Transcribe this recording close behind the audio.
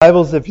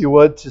Bibles, if you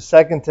would, to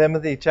 2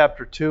 Timothy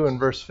chapter 2 and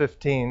verse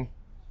 15.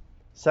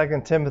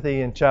 2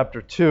 Timothy in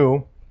chapter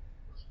 2.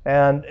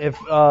 And if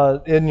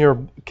in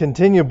your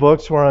continue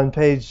books, we're on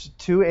page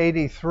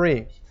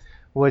 283,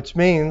 which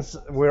means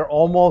we're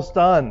almost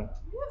done.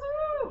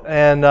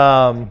 And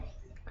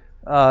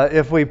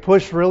if we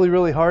push really,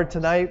 really hard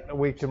tonight,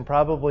 we can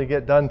probably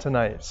get done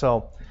tonight.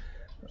 So,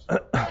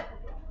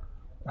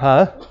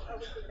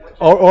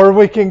 or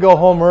we can go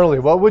home early.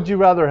 What would you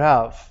rather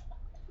have?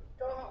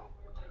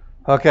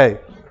 Okay.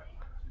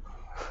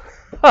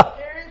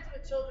 Parents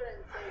with children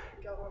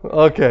say go home.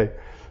 Okay.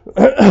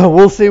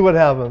 We'll see what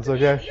happens,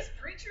 okay? These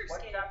preachers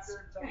get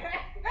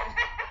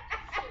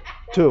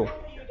 2. You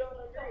don't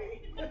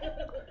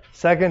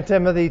agree. 2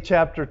 Timothy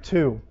chapter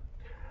 2.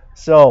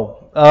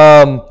 So,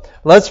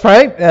 let's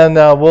pray and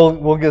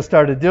we'll get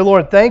started. Dear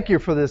Lord, thank you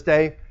for this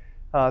day.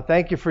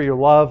 Thank you for your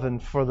love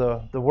and for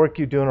the work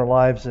you do in our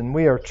lives. And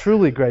we are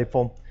truly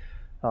grateful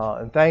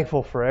and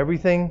thankful for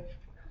everything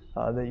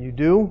that you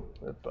do.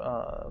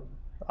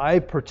 I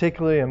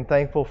particularly am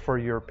thankful for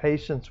your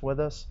patience with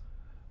us,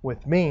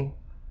 with me.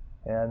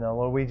 And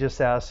Lord, we just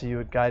ask that you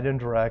would guide and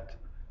direct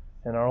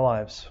in our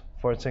lives.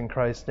 For it's in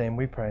Christ's name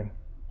we pray.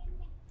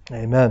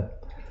 Amen.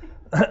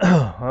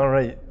 All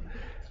right.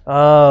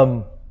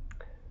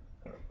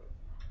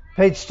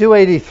 Page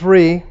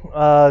 283.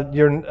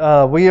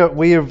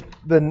 We have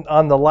been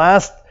on the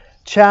last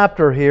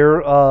chapter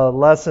here,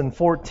 lesson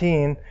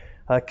 14,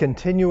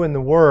 continuing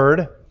the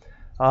Word.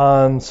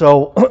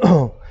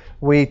 So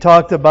we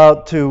talked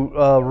about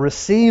to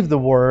receive the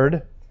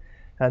Word,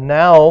 and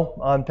now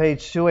on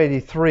page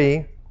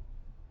 283,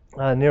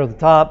 near the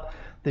top,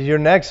 your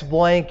next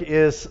blank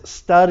is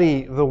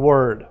study the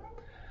Word.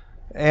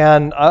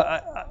 And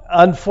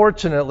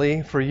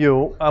unfortunately for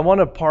you, I want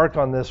to park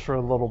on this for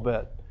a little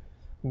bit,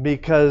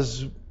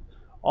 because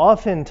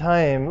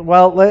oftentimes,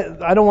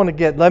 I don't want to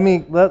get.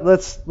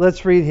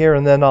 Let's read here,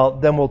 and then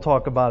we'll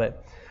talk about it.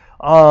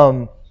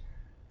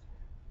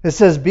 It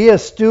says, "Be a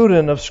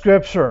student of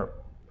Scripture."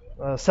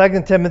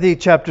 2 Timothy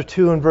chapter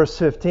 2 and verse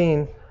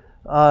 15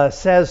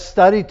 says,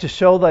 "Study to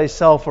show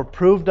thyself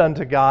approved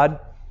unto God,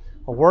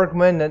 a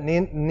workman that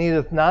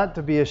needeth not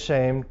to be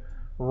ashamed,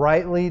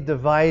 rightly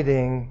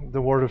dividing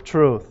the word of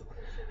truth."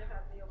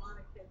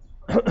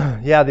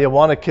 Yeah, the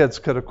Awana kids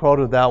could have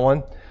quoted that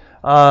one.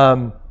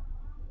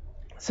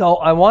 So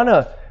I want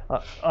to,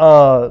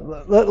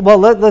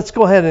 let's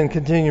go ahead and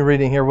continue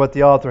reading here what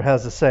the author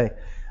has to say.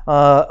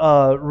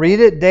 Read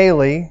it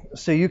daily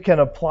so you can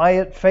apply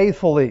it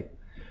faithfully.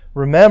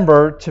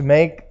 Remember to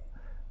make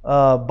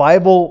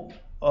Bible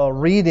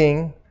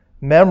reading,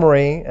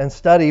 memory, and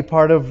study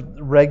part of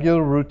the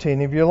regular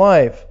routine of your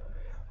life.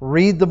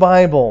 Read the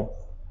Bible.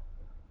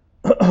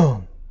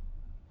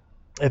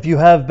 If you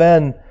have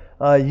been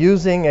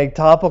using a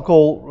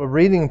topical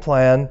reading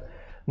plan,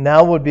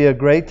 now would be a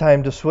great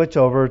time to switch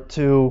over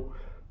to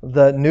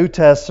the New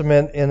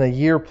Testament in a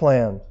year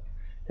plan.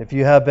 If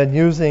you have been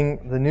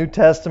using the New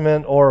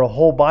Testament or a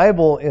whole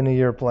Bible in a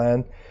year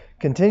plan,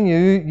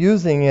 continue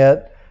using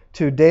it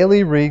to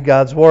daily read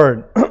God's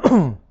Word.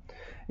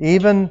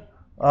 Even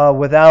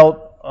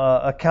without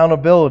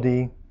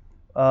accountability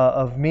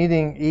of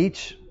meeting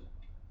each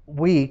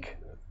week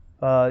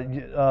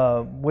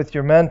with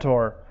your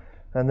mentor,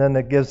 and then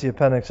it gives the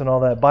appendix and all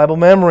that. Bible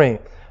memory.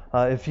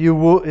 If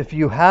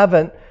you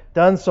haven't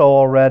done so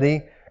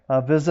already,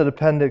 visit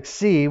Appendix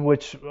C,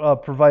 which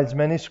provides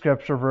many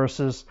scripture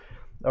verses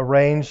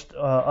arranged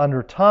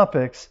under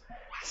topics.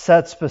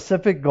 Set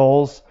specific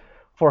goals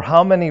for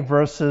how many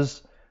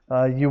verses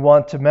you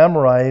want to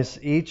memorize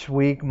each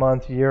week,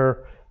 month,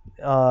 year,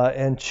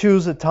 and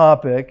choose a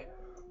topic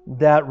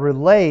that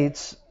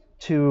relates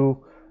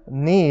to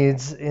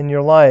needs in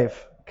your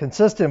life.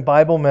 Consistent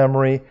Bible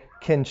memory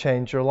can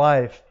change your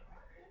life.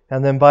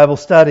 And then Bible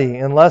study.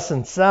 In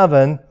lesson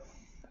 7,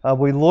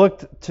 we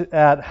looked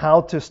at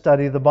how to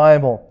study the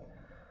Bible.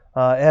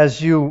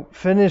 As you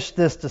finish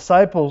this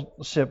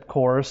discipleship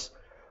course,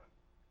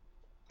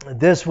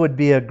 this would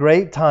be a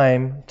great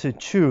time to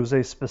choose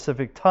a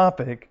specific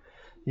topic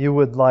you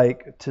would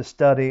like to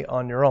study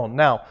on your own.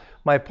 Now,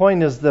 my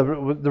point is, the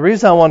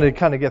reason I wanted to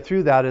kind of get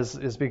through that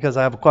is because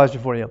I have a question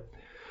for you.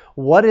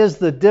 What is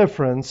the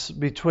difference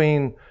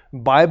between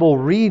Bible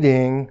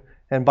reading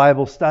and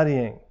Bible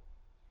studying?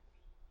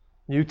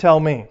 You tell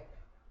me.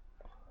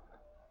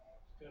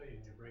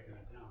 Studying, you're breaking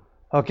it down.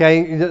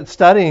 Okay,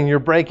 studying, you're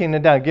breaking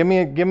it down. Give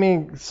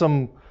me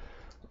some.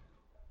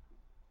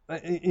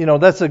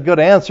 That's a good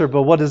answer,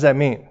 but what does that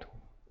mean?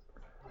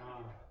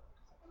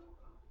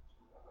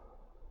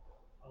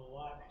 A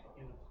lot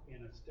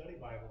in a study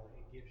Bible,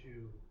 it gives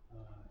you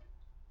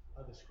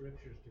other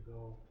scriptures to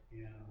go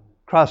and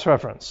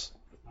Cross-reference.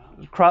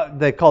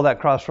 They call that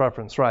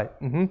cross-reference, right?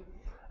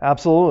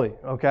 Absolutely.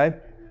 Okay. And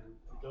then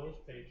those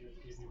pages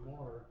give you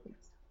more.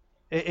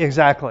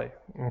 Exactly.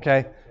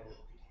 Okay. So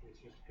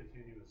it's just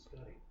continuous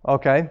study.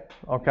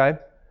 Okay.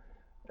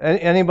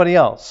 Anybody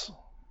else?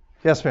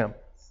 Yes, ma'am.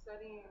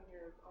 Studying,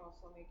 you're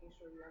also making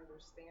sure you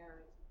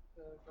understand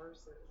the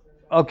verses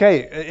and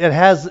Okay, it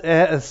has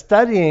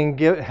studying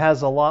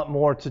has a lot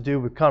more to do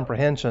with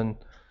comprehension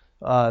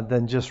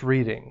than just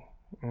reading.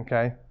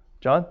 Okay,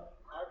 John?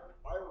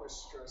 I always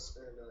stress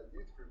in a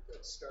youth group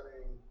that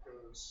studying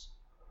goes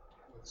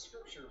with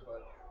scripture,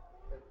 but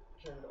it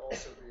can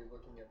also be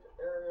looking at the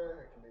area,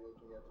 it can be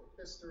looking at the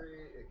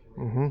history, it can be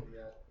Mm-hmm. looking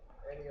at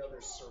any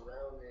other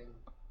surrounding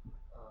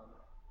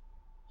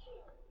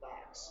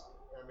facts.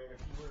 I mean, if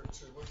you were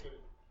to look at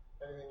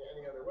anything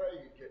any other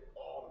way, you'd get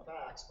all the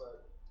facts,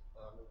 but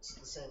it's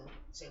the same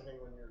thing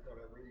when you're going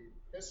to read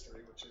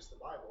history, which is the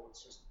Bible.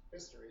 It's just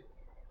history.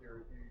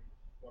 You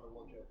want to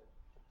look at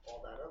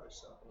all that other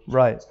stuff.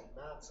 Right.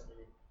 Maps, I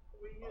mean,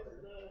 We use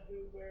the who,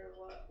 where,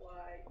 what,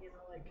 why,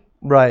 like.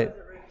 Right. Was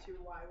it written to?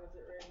 Why was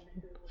it written?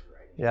 Who was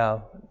writing? Yeah.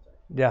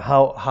 Yeah.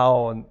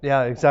 How and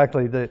yeah,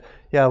 exactly.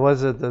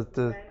 Was it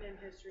the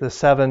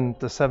seven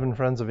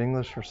friends of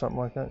English or something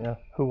like that? Yeah.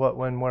 Who, what,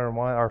 when, where, and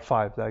why? Or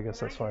five. I guess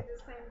that's why. I do the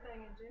same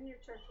thing in junior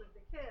church with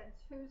the kids.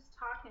 Who's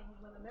talking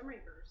with a memory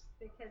verse?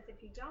 Because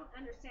if you don't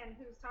understand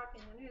who's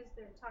talking and who's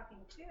they're talking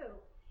to,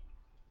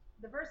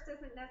 the verse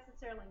doesn't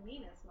necessarily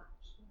mean as much.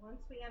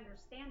 Once we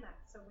understand that,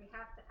 so we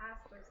have to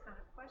ask those kind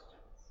of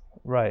questions.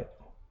 Right.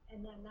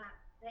 And then that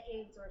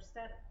aids our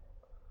study.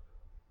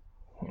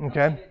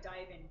 Okay. To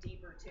dive in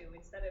deeper too,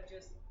 instead of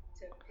just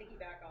to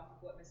piggyback off of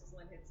what Mrs.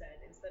 Lynn had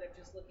said, instead of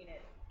just looking at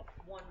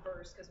one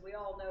verse, because we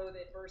all know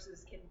that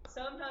verses can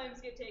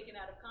sometimes get taken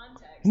out of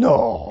context.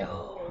 No,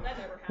 that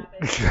never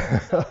happens.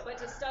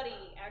 But to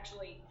study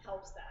actually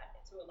helps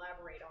that, to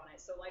elaborate on it.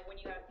 So like when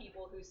you have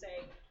people who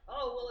say,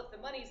 oh, well, if the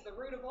money's the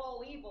root of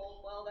all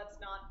evil, well, that's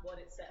not what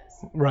it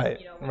says. Right.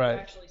 When you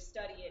actually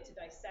study it, to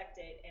dissect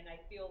it, and I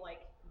feel like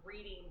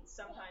reading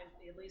sometimes,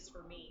 at least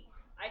for me,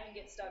 I can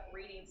get stuck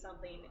reading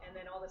something, and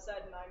then all of a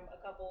sudden I'm a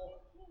couple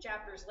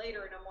chapters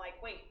later, and I'm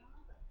like, wait,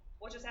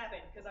 what just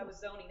happened? Because I was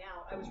zoning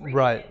out. I was reading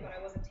it, but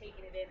I wasn't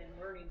taking it in and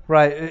learning.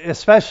 Right,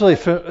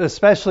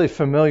 especially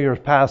familiar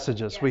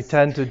passages. Yes. We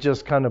tend to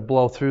just kind of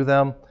blow through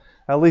them.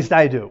 At least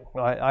I do.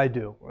 I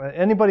do.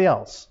 Anybody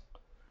else?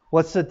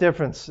 What's the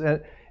difference?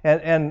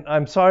 And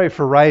I'm sorry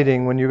for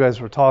writing when you guys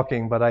were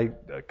talking, but a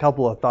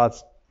couple of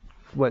thoughts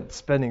went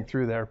spinning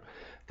through there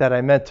that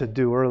I meant to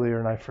do earlier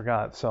and I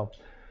forgot. So,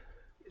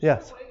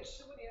 yes. Is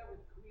somebody out with,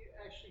 can we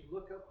actually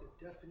look up the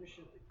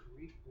definition of the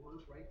Greek word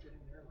right then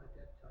and there and let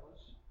that tell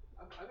us?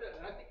 I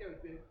think that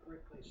would be a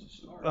great place to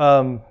start.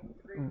 The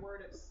Greek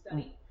word of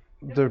study.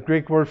 The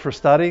Greek word for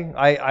study?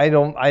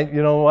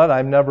 You know what?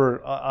 I've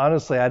never,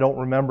 honestly, I don't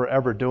remember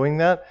ever doing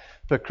that,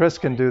 but Chris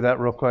can do that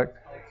real quick.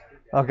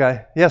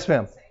 Okay. Yes,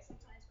 ma'am. Sometimes when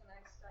I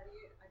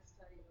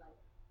study like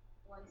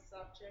one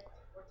subject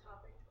or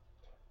topic,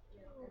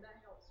 and that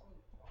helps me.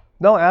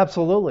 No,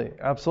 absolutely.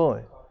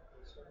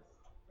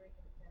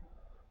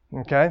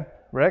 Okay.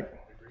 Rick? The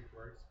Greek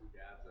word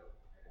spoudazo,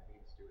 and it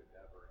means to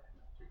endeavor and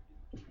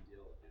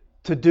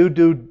to do due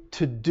diligence.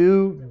 To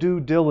do due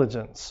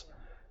diligence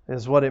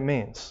is what it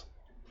means.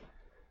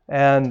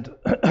 And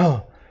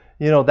I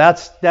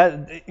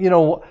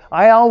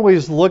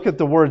always look at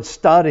the word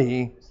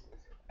study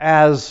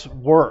as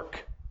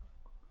work.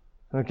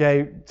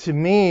 Okay? To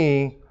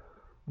me,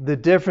 the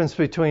difference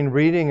between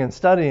reading and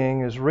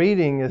studying is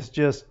reading is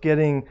just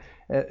getting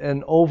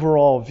an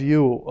overall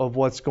view of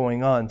what's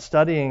going on.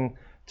 Studying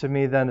to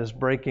me then is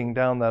breaking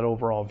down that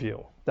overall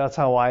view. That's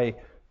how I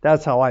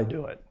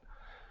do it.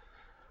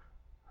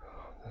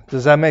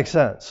 Does that make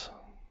sense?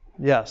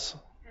 Yes.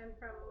 And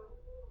from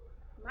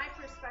my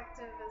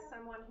perspective as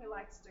someone who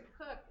likes to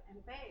cook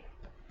and bake,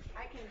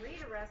 I can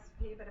read a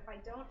recipe, but if I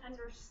don't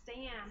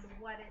understand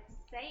what it's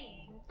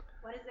saying,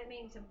 what does it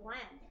mean to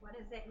blend? What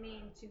does it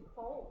mean to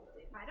fold?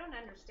 If I don't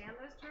understand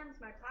those terms,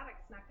 my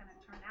product's not going to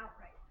turn out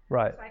right.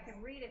 Right. So I can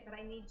read it, but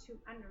I need to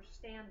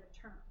understand the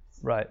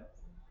terms. Right.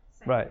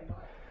 Right.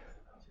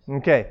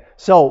 Okay.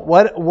 So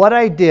what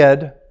I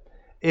did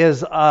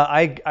is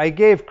I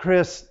gave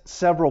Chris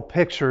several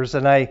pictures,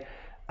 and I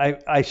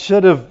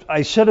should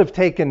have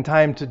taken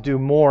time to do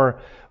more,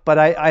 but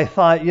I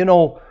thought,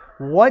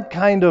 what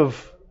kind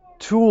of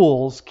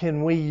tools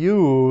can we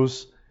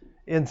use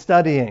in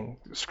studying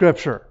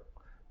Scripture?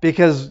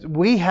 Because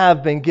we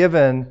have been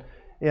given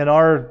in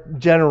our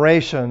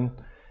generation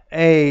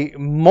a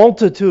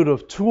multitude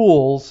of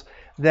tools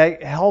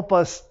that help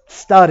us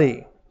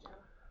study.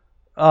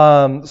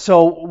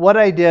 So what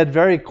I did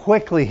very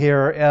quickly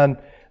here, and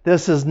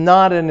this is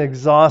not an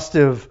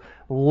exhaustive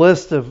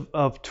list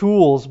of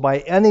tools by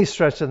any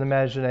stretch of the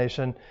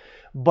imagination,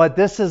 but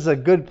this is a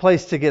good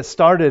place to get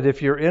started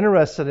if you're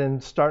interested in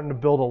starting to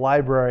build a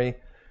library.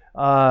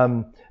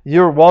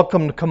 You're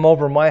welcome to come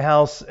over to my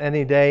house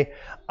any day.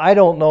 I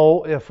don't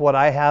know if what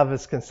I have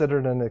is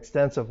considered an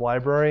extensive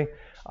library,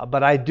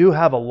 but I do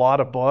have a lot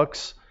of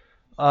books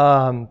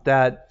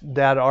that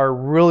are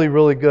really,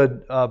 really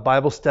good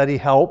Bible study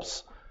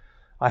helps.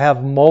 I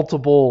have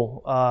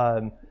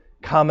multiple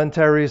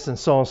commentaries and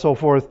so on and so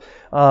forth.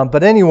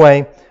 But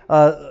anyway,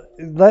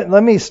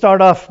 let me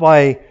start off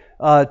by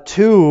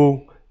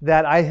two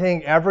that I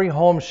think every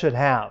home should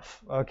have.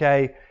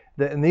 Okay,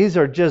 and these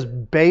are just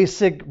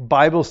basic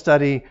Bible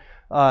study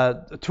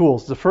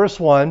tools. The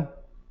first one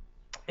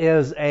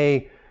is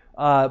a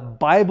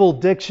Bible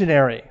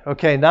dictionary.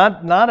 Okay,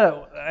 not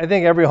a. I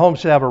think every home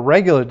should have a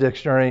regular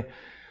dictionary,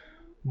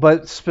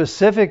 but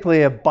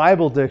specifically a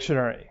Bible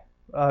dictionary,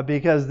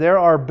 because there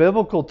are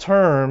biblical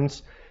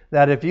terms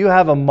that if you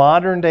have a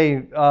modern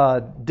day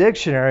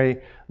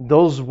dictionary,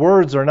 those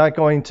words are not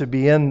going to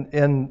be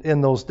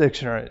in those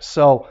dictionaries.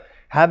 So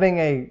having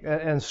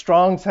and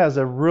Strong's has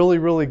a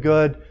really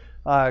good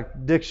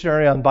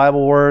dictionary on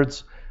Bible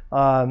words,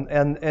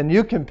 and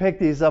you can pick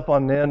these up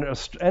on the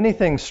internet.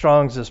 Anything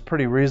Strong's is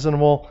pretty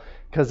reasonable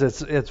because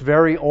it's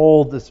very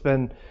old. It's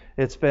been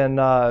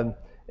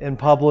in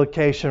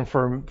publication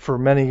for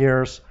many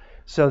years,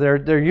 so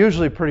they're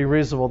usually pretty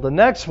reasonable. The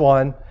next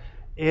one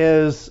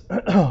is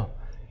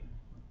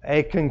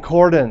a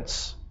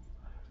concordance.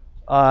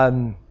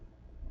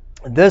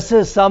 This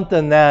is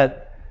something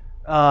that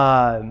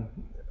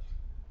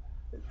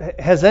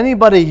has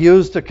anybody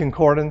used a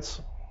concordance?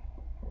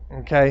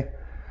 Okay,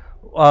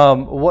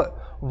 what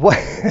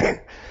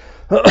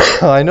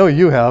I know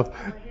you have. My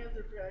hands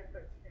are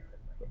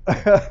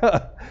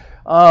dry,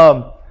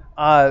 but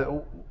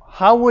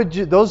How would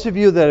you, those of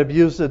you that have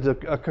used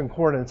a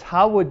concordance,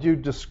 how would you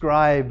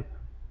describe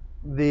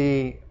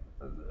the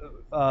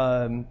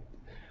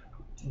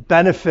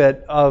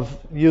benefit of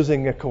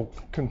using a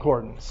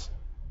concordance?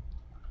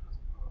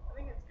 I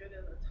think it's good in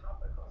a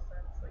topical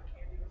sense, like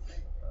Candy was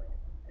saying, like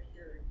if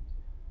you're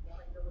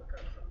wanting to look up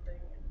something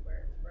and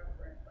where it's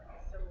referenced, like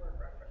similar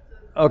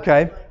references.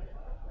 Okay.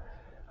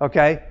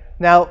 Okay.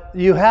 Now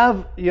you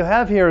have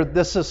here.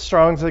 This is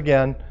Strong's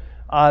again.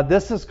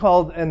 This is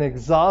called an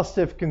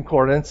exhaustive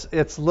concordance.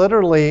 It's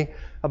literally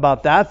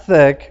about that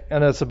thick,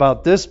 and it's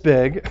about this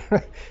big.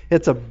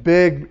 It's a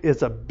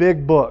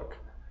big book,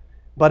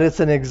 but it's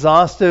an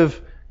exhaustive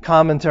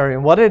commentary.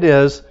 And what it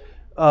is,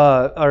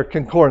 or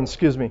concordance,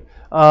 excuse me.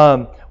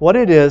 What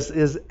it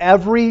is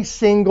every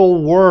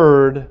single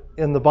word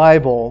in the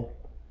Bible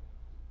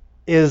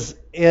is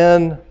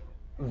in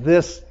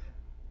this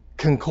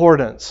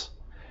concordance.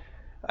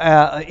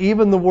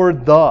 Even the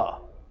word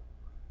 "the."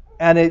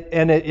 And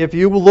if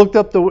you looked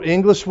up the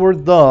English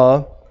word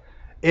 "the,"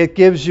 it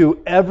gives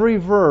you every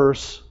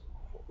verse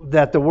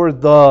that the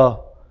word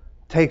 "the"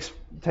 takes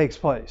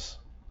place.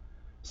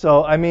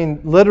 So I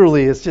mean,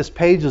 literally, it's just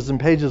pages and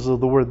pages of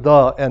the word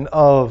 "the" and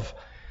 "of,"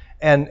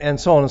 and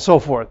so on and so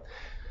forth.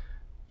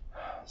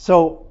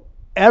 So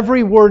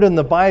every word in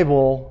the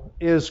Bible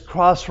is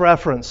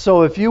cross-referenced.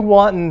 So if you're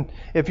wanting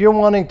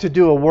to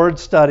do a word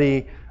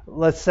study,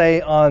 let's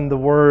say on the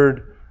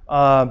word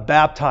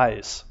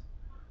baptize.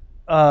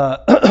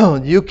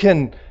 You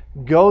can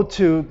go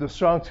to the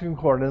Strong's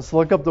Concordance,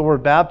 look up the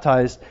word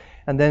baptized,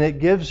 and then it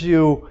gives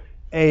you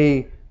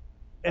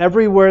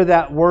everywhere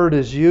that word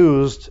is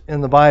used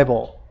in the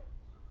Bible,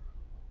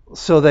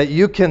 so that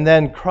you can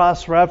then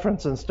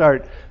cross-reference and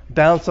start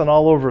bouncing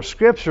all over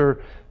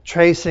Scripture,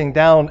 tracing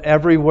down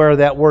everywhere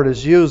that word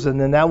is used, and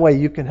then that way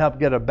you can help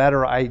get a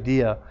better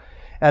idea.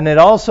 And it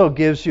also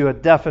gives you a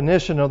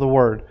definition of the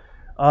word,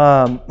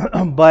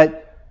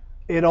 but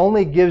it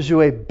only gives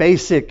you a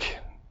basic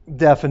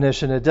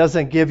definition. It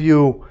doesn't give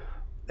you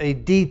a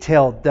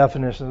detailed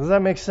definition. Does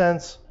that make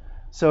sense?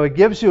 So it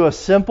gives you a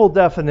simple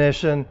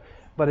definition,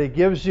 but it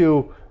gives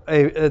you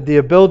the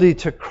ability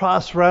to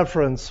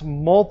cross-reference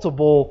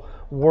multiple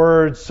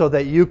words so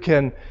that you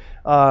can,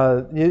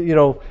 I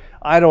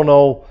don't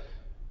know,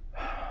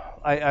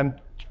 I'm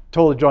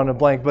totally drawing a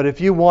blank, but if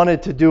you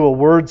wanted to do a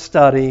word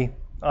study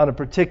on a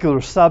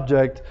particular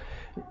subject,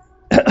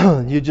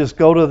 you just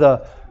go to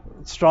the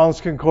Strong's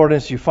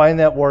Concordance, you find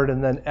that word,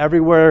 and then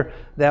everywhere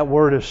that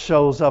word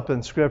shows up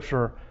in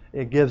Scripture,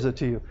 it gives it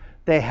to you.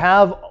 They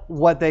have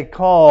what they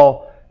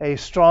call a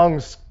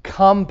Strong's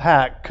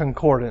Compact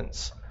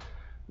Concordance.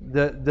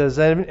 Does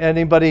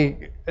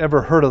anybody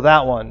ever heard of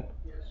that one?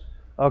 Yes.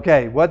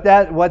 Okay, what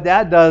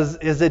that does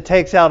is it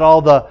takes out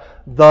all the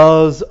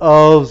those,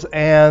 ofs,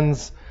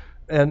 ands,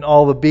 and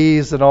all the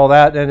bees and all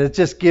that, and it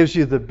just gives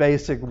you the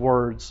basic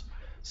words.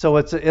 So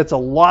it's a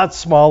lot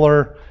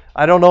smaller.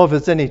 I don't know if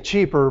it's any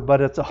cheaper,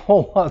 but it's a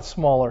whole lot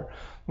smaller.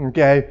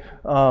 Okay.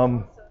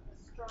 Also,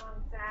 the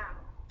Strong's app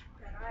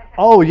that I have.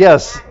 Oh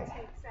yes. That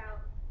takes out.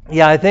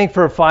 Yeah, I think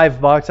for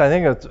 $5, I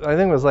think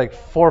it was like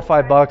 $4 or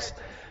 $5.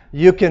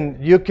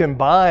 You can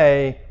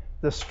buy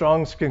the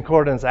Strong's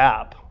Concordance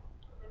app,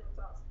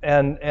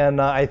 and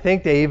I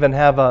think they even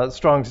have a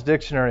Strong's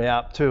Dictionary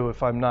app too,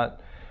 if I'm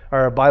not,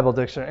 or a Bible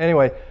dictionary.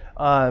 Anyway,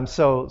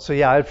 so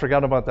yeah, I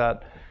forgot about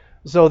that.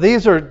 So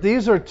these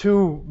are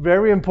two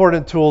very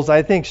important tools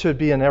I think should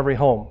be in every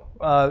home.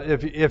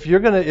 If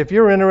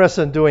you're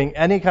interested in doing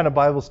any kind of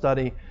Bible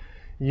study,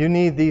 you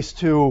need these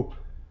two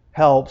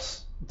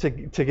helps to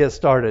get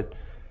started.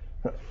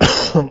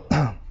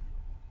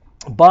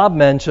 Bob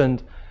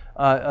mentioned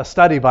a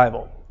study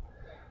Bible.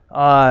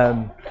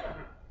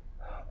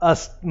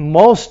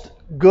 Most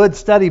good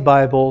study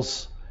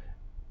Bibles,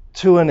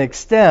 to an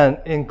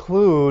extent,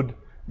 include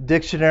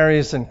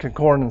dictionaries and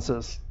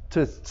concordances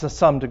to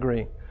some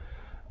degree.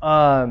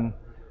 Yeah,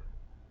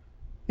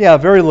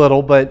 very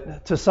little,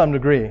 but to some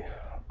degree.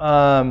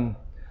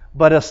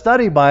 But a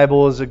study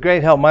Bible is a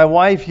great help. My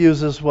wife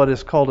uses what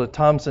is called a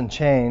Thompson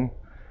chain.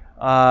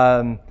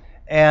 And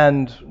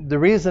the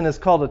reason it's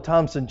called a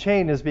Thompson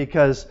chain is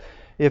because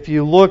if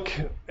you look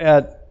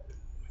at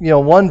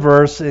one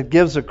verse, it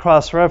gives a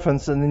cross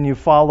reference, and then you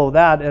follow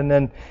that, and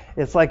then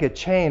it's like a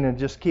chain, and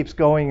just keeps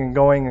going and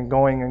going and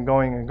going and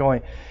going and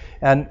going.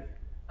 And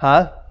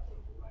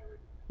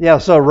yeah,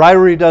 so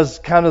Ryrie does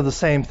kind of the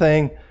same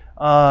thing.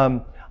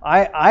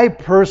 I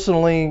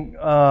personally,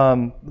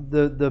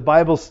 the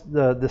Bibles,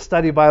 the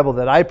study Bible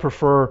that I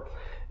prefer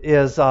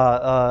is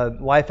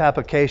Life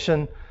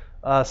Application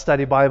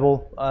Study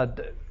Bible.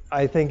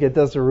 I think it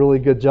does a really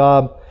good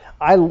job.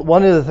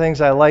 One of the things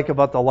I like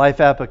about the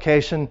Life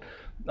Application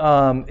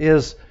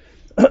is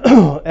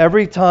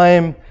every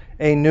time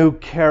a new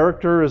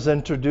character is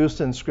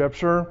introduced in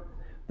Scripture,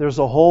 there's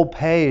a whole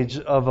page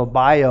of a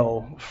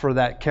bio for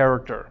that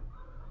character.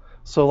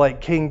 So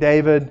like King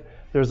David,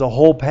 there's a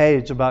whole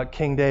page about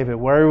King David,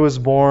 where he was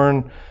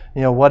born,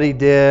 what he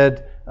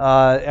did,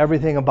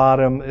 everything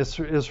about him. It's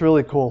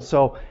really cool.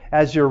 So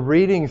as you're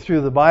reading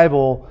through the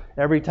Bible,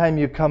 every time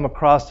you come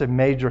across a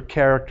major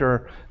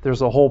character,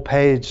 there's a whole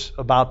page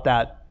about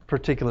that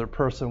particular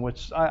person,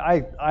 which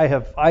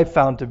I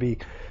found to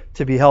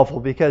be helpful,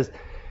 because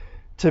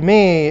to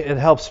me it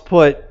helps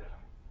put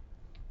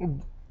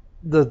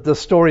the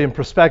story in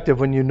perspective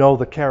when you know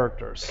the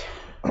characters.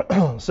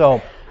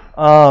 So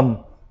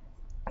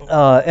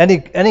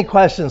any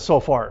questions so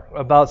far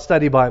about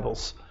study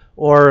Bibles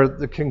or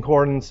the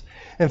concordance?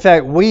 In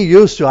fact, we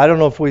used to, I don't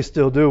know if we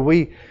still do,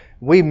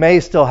 we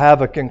may still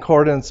have a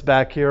concordance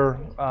back here,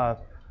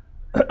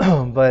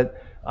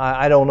 but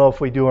I don't know if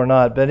we do or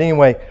not. But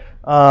anyway,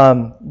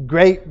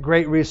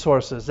 great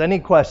resources. Any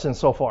questions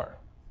so far?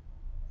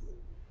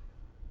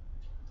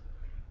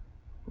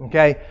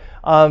 Okay.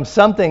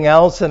 Something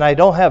else, and I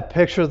don't have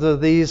pictures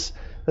of these.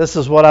 This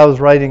is what I was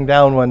writing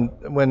down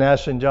when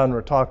Ashley and John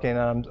were talking.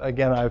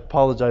 Again, I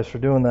apologize for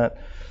doing that.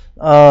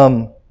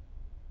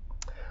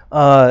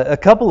 A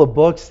couple of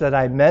books that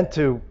I meant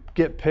to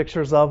get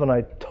pictures of and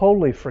I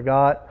totally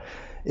forgot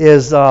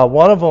is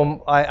one of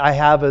them I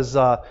have is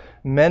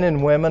Men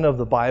and Women of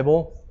the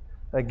Bible.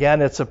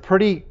 Again, it's a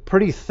pretty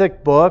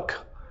thick book,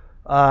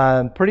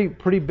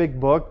 pretty big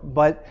book,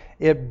 but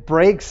it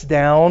breaks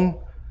down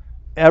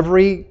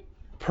every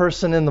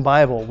person in the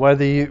Bible,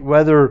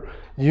 whether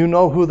you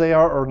know who they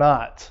are or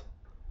not.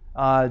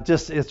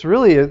 It's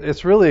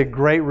really a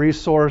great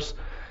resource.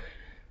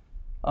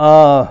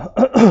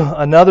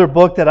 Another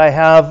book that I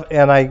have,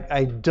 and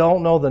I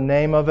don't know the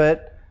name of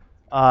it.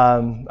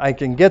 I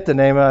can get the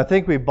name of it. I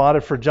think we bought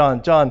it for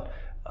John. John,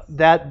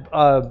 that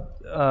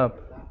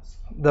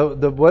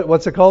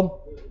what's it called?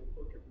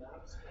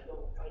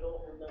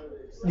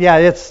 Yeah,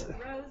 it's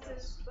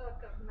Rose's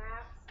book of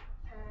maps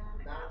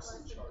and Maps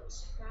and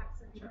charts.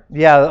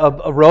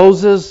 a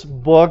Rose's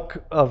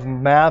book of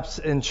maps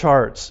and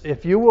charts.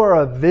 If you are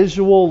a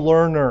visual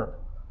learner,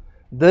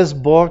 this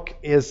book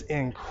is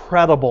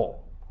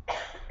incredible.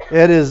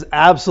 It is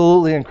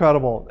absolutely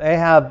incredible. They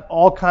have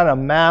all kind of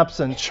maps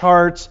and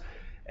charts,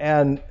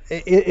 and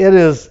it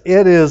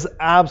is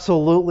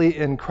absolutely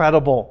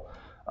incredible.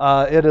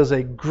 It is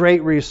a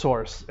great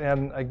resource.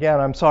 And again,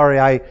 I'm sorry,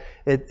 I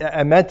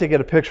meant to get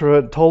a picture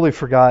of it, totally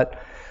forgot.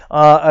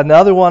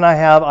 Another one I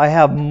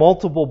have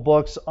multiple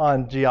books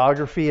on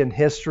geography and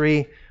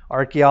history,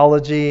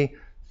 archaeology,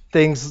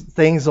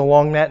 things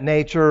along that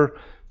nature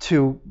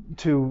to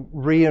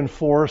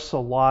reinforce a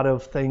lot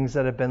of things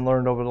that have been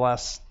learned over the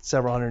last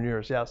several hundred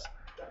years. Yes?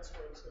 That's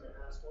what I was going to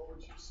ask. What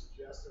would you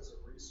suggest as a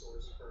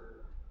resource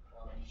for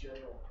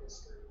general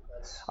history?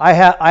 I'd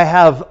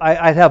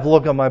have to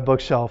look on my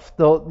bookshelf.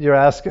 You're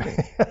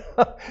asking.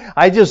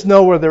 I just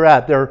know where they're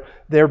at.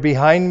 They're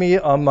behind me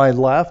on my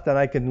left, and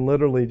I can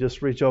literally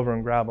just reach over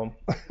and grab them.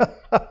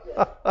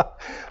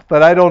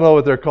 But I don't know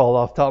what they're called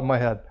off the top of my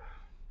head.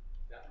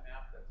 That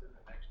map that's in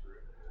the next room,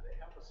 do they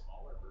have a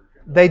smaller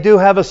version? They do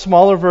have a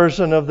smaller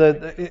version of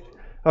the.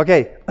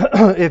 Okay,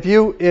 if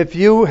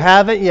you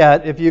haven't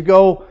yet, if you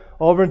go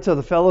over into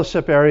the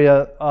fellowship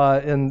area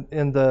in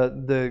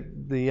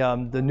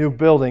the new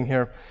building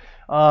here,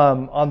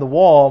 on the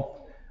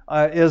wall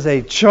is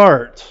a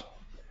chart,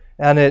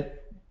 and it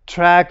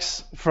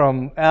tracks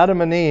from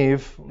Adam and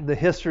Eve, the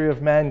history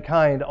of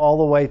mankind, all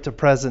the way to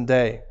present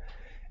day,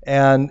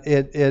 and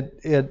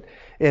it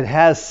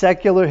has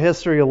secular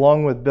history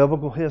along with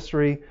biblical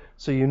history,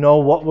 so you know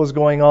what was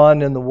going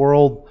on in the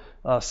world,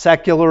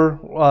 secular,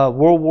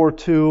 World War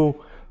II,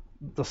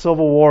 the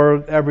Civil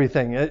War,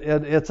 everything.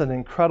 It's an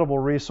incredible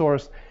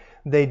resource.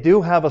 They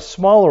do have a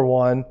smaller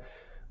one,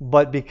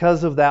 but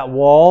because of that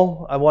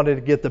wall, I wanted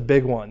to get the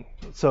big one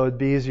so it'd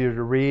be easier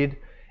to read.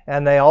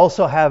 And they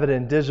also have it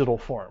in digital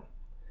form.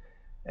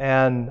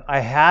 And I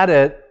had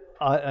it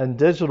in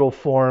digital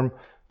form,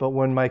 but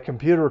when my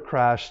computer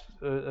crashed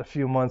a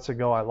few months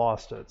ago, I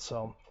lost it.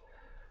 So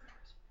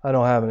I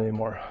don't have it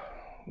anymore.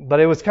 But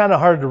it was kind of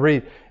hard to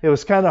read. It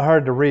was kind of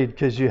hard to read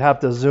because you have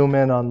to zoom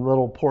in on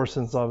little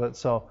portions of it.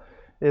 So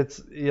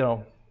it's,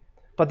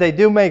 but they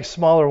do make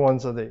smaller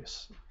ones of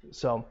these.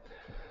 So,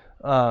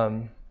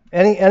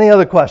 Any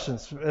other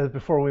questions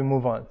before we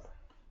move on?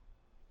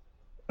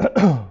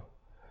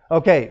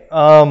 Okay.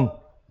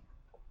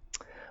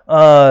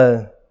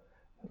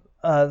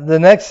 The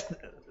next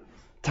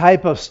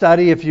type of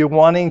study, if you're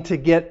wanting to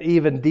get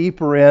even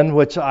deeper in,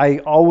 which I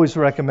always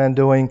recommend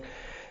doing,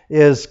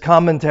 is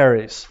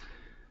commentaries.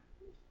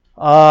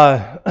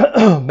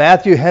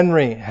 Matthew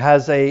Henry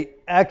has an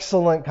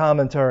excellent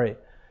commentary.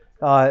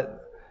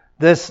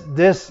 This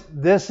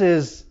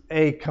is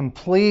a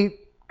complete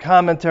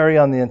commentary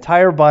on the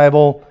entire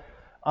Bible.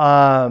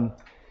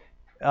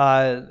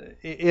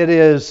 It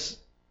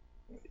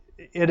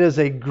is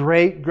a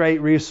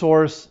great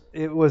resource.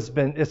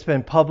 It's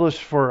been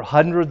published for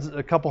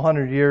a couple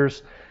hundred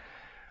years.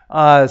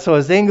 So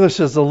his English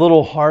is a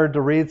little hard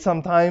to read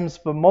sometimes,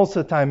 but most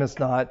of the time it's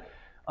not.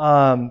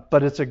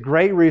 But it's a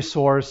great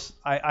resource.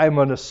 I'm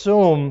going to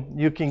assume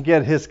you can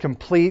get his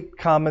complete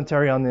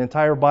commentary on the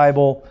entire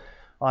Bible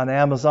on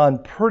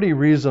Amazon pretty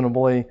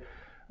reasonably.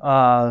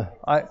 Also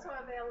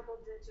available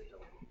digital.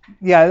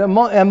 Yeah,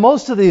 and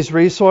most of these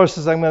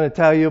resources I'm going to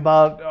tell you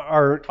about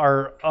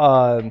are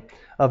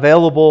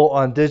available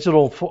on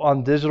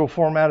digital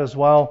format as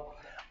well.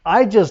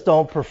 I just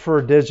don't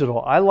prefer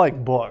digital. I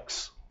like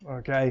books.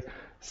 Okay,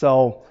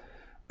 so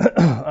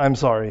I'm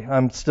sorry.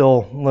 I'm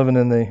still living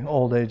in the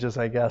old ages,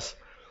 I guess.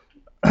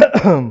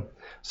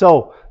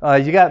 So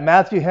you got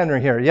Matthew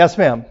Henry here. Yes,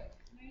 ma'am.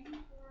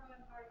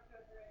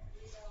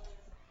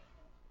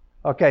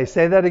 Okay,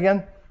 say that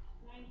again.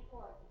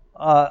 94.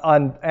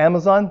 On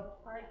Amazon.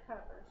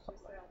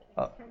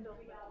 Hardcover. Kindle.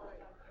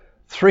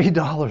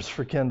 $3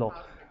 for Kindle.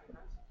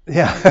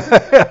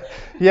 Yeah,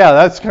 yeah,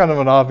 that's kind of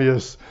an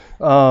obvious.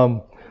 You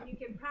can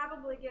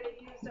probably get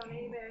it used on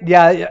eBay.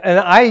 Yeah, and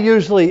I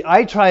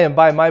try and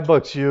buy my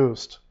books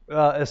used,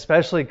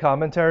 especially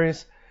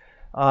commentaries.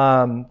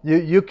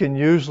 You can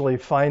usually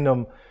find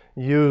them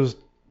used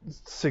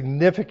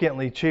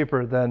significantly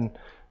cheaper than.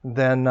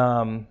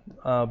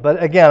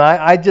 But again,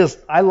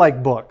 I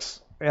like books,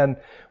 and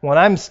when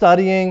I'm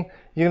studying,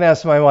 you can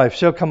ask my wife.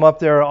 She'll come up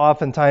there.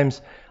 Oftentimes,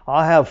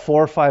 I'll have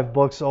 4 or 5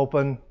 books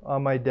open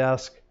on my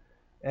desk,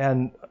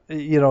 and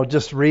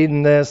just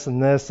reading this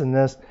and this and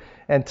this.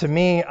 And to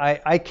me,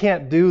 I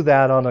can't do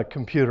that on a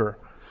computer.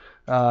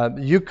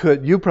 You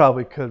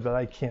probably could, but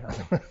I can't.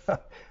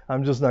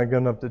 I'm just not good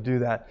enough to do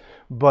that.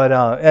 But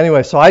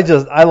anyway, so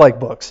I like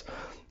books.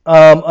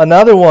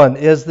 Another one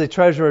is The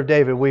Treasure of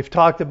David. We've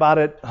talked about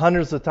it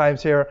hundreds of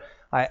times here.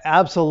 I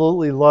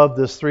absolutely love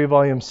this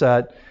 3-volume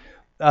set.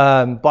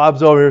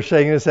 Bob's over here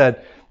shaking his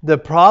head. The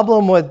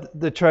problem with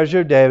The Treasure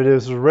of David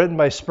is it was written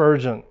by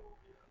Spurgeon.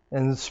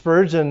 And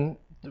Spurgeon,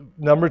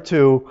 number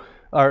 2,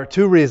 are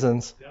 2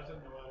 reasons. Doesn't know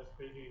how to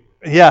speak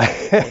English.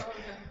 Yeah.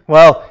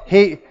 Well,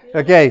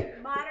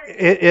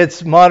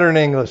 it's modern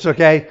English,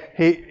 okay?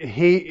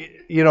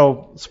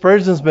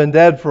 Spurgeon's been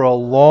dead for a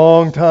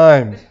long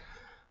time.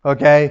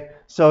 Okay,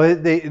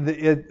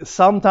 so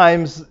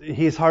sometimes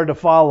he's hard to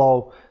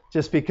follow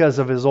just because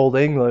of his old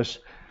English,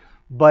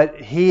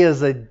 but he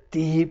is a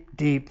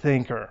deep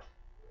thinker,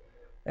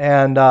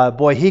 and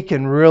boy, he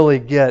can really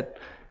get.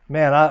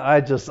 Man, I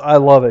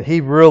love it.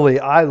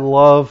 I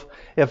love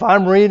if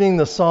I'm reading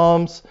the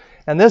Psalms,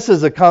 and this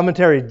is a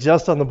commentary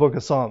just on the Book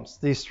of Psalms.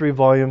 These 3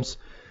 volumes.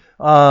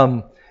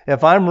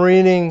 If I'm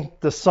reading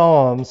the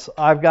Psalms,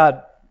 I've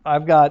got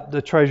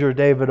the Treasure of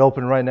David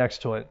open right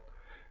next to it.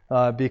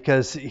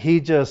 Because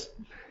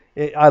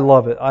I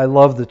love it. I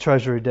love the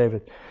Treasure of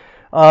David.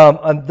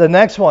 The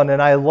next one,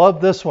 and I love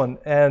this one,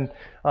 and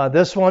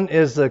this one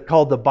is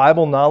called the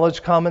Bible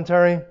Knowledge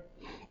Commentary.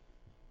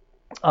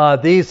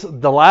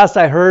 The last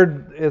I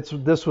heard,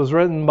 this was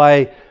written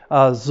by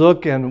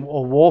Zook and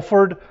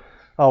Woolford.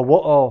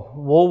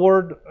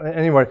 Woolward.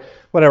 Anyway,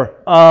 whatever.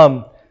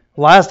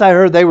 Last I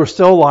heard, they were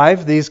still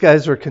alive. These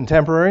guys are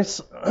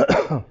contemporaries.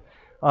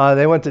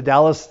 They went to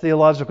Dallas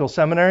Theological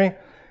Seminary.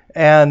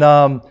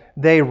 And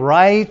they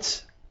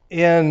write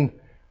in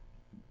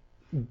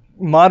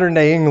modern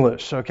day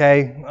English.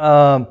 Okay,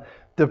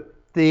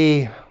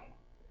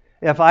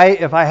 if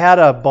I had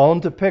a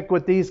bone to pick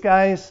with these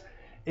guys,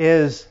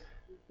 is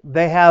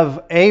they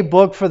have a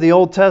book for the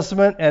Old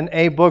Testament and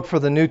a book for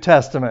the New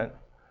Testament,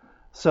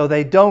 so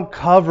they don't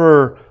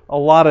cover a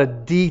lot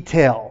of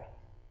detail.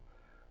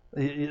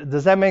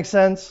 Does that make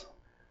sense?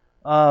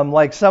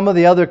 Like some of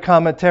the other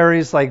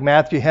commentaries, like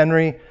Matthew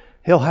Henry,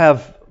 he'll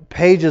have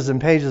pages and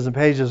pages and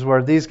pages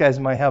where these guys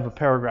might have a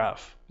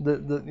paragraph.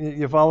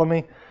 You follow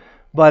me?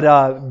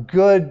 But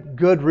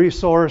good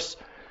resource.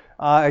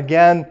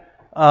 Again,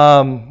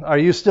 are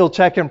you still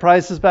checking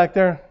prices back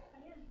there?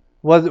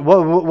 What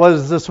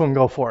does this one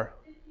go for?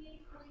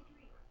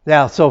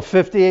 Yeah, so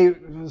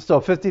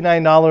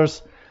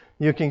 $59.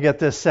 You can get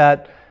this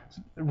set.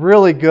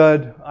 Really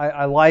good.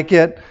 I like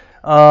it.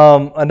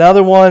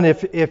 Another one,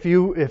 if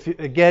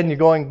again you're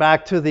going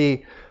back to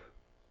the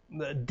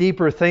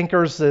deeper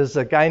thinkers, is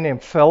a guy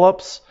named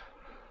Phillips.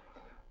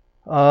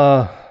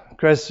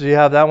 Chris, do you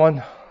have that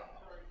one?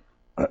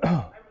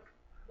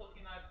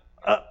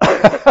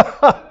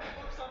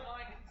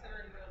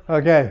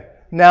 Okay.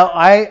 Now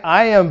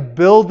I am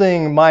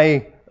building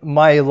my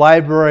my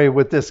library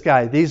with this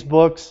guy. These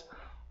books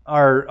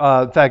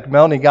are, in fact,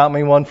 Melanie got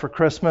me one for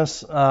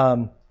Christmas.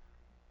 They're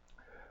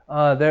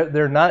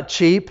not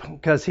cheap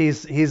because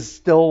he's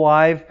still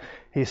alive.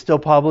 He's still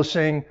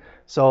publishing,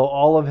 so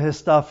all of his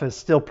stuff is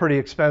still pretty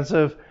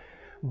expensive.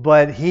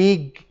 But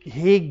he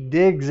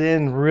digs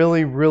in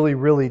really, really,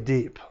 really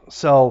deep.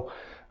 So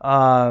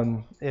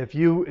if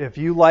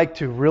you like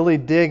to really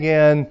dig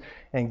in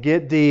and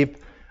get deep,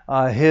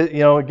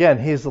 again,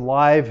 he's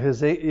alive.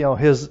 His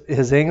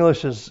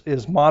English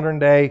is modern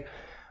day.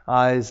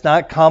 It's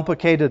not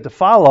complicated to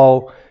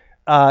follow.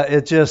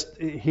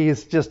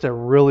 He's just a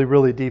really,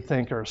 really deep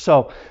thinker.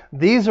 So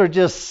these are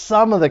just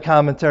some of the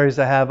commentaries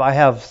I have. I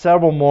have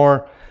several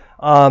more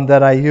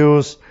that I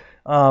use,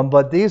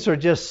 but these are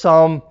just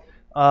some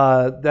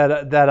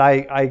that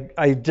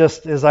I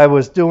just, as I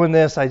was doing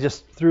this, I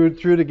just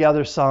threw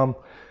together some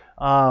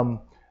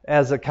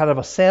as a kind of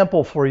a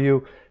sample for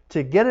you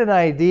to get an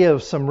idea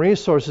of some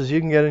resources you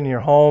can get in your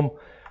home.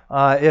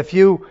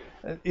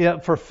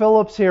 For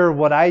Phillips here,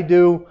 what I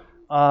do,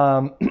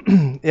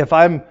 if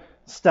I'm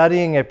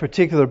studying a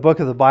particular book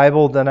of the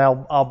Bible, then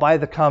I'll buy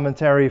the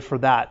commentary for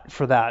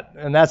that,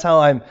 and that's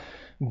how I'm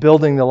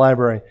building the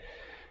library.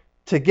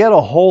 To get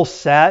a whole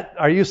set,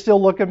 are you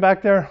still looking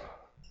back there?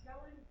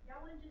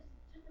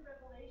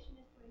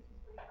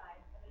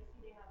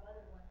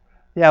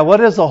 Yeah,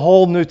 what is a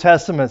whole New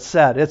Testament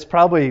set? It's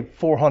probably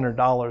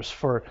 $400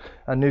 for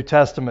a New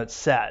Testament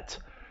set.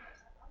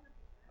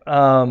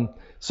 So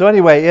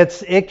anyway,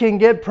 it can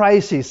get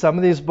pricey. Some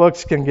of these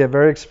books can get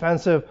very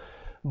expensive,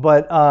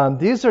 but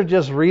these are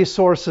just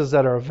resources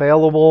that are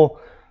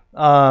available.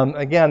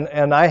 Again,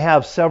 and I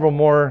have several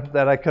more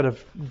that I could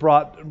have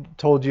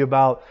told you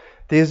about.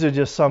 These are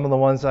just some of the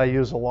ones I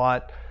use a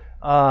lot.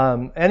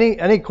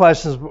 Any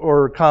questions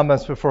or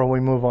comments before we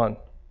move on?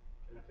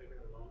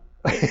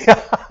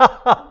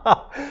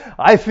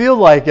 I feel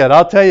like it.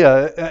 I'll tell you,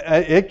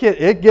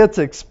 it gets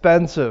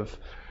expensive.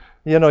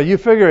 You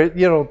figure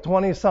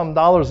 $20-some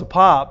a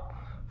pop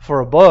for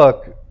a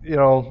book.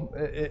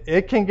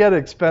 It can get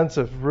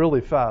expensive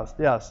really fast.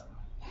 Yes.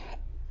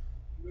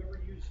 You ever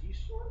use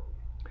eSort?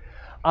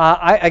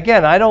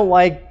 I don't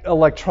like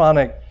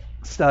electronic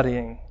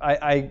studying.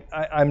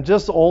 I'm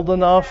just old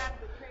enough.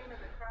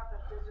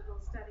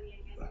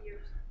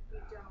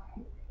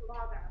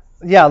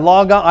 Yeah,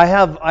 Logos. I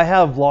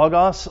have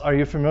Logos. Are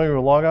you familiar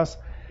with Logos?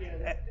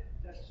 Yeah,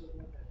 that's the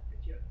one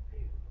that you have to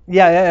pay.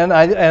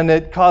 Yeah, and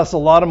it costs a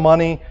lot of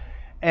money,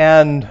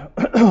 and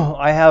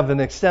I have an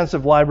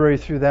extensive library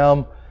through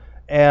them.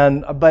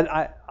 But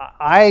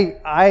I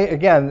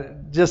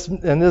again,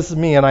 and this is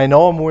me, and I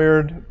know I'm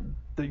weird.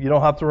 You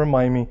don't have to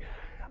remind me.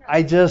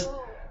 I just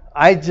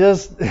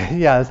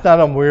yeah, it's not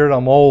I'm weird.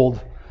 I'm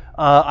old.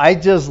 I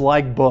just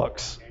like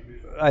books.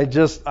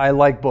 I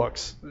like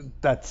books.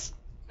 That's.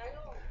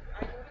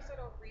 I notice I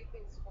don't read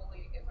things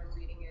fully if I'm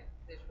reading it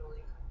visually.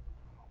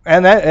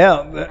 And that,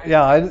 yeah. More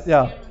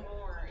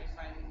if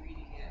I'm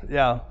reading it.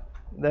 Yeah,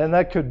 then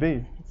that could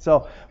be.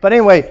 So, but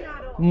anyway,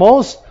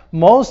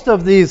 most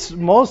of these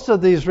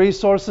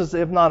resources,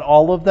 if not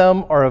all of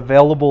them, are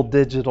available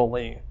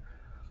digitally.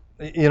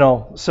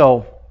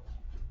 So.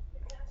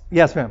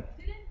 Yes, ma'am.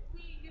 Didn't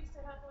we used to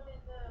have one in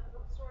the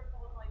bookstore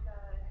called like a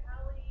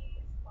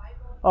Halley's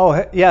Bible?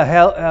 Oh, yeah,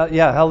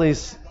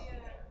 Hellie's.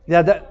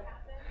 Yeah, that.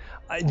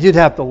 You'd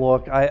have to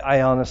look.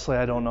 I honestly,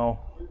 I don't know.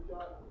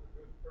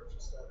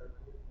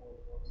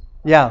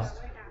 Yeah.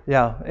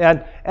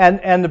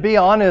 And to be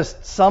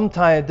honest,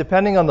 sometimes,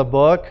 depending on the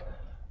book,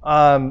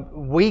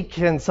 we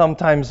can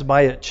sometimes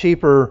buy it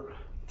cheaper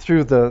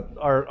through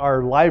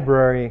our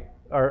library,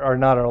 or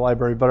not our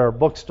library, but our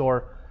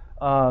bookstore.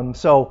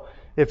 So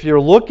if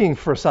you're looking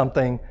for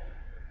something,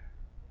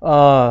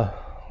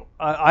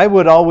 I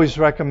would always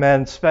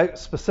recommend,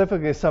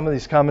 specifically some of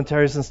these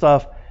commentaries and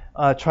stuff,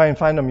 try and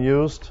find them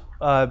used.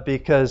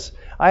 Because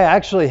I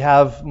actually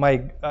have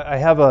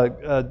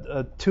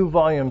a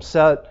 2-volume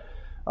set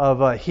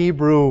of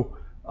Hebrew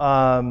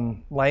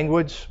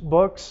language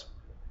books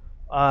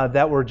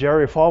that were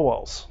Jerry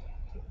Falwell's.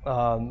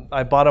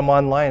 I bought them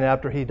online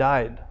after he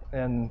died,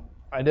 and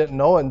I didn't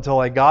know it until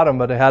I got them,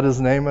 but it had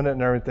his name in it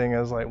and everything. I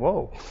was like,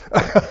 whoa.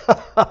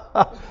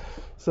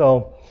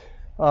 So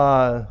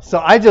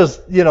I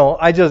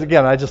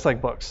just like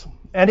books.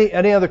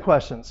 Any other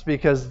questions?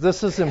 Because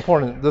this is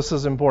important.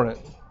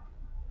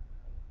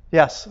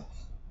 Yes.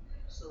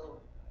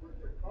 So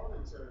with the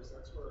commentaries,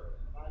 that's where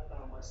I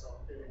found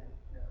myself getting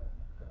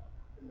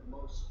in the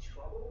most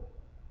trouble.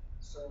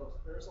 So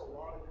there's a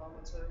lot of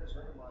commentaries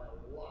written by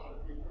a lot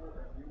of people, and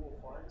you will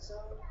find some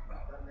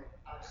that make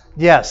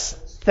absolutely Yes.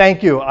 sense.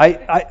 Thank you.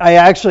 I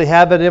actually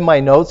have it in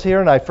my notes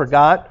here, and I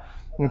forgot.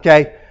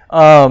 Okay.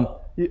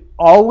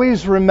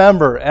 Always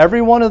remember,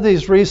 every one of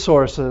these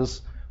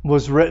resources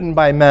was written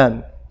by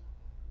men.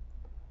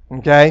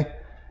 Okay.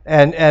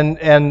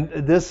 And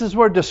this is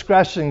where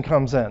discretion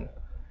comes in.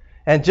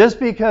 And just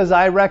because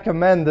I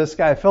recommend this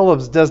guy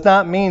Phillips does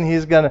not mean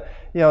he's going to,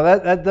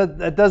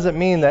 that doesn't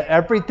mean that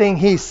everything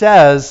he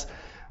says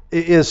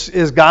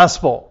is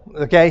gospel.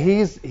 Okay,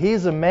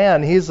 he's a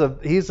man. He's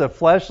a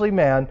fleshly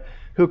man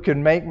who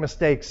can make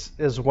mistakes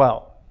as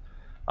well.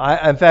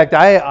 In fact,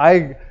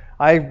 I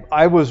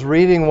was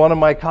reading one of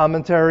my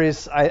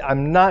commentaries.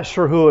 I'm not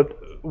sure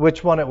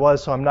which one it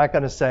was, so I'm not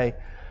going to say.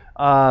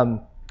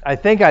 I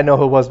think I know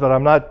who it was, but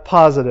I'm not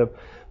positive.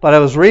 But I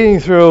was reading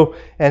through,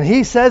 and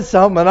he said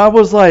something, and I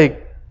was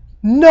like,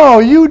 "No,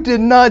 you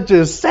did not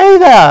just say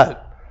that."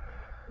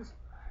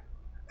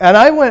 And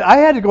I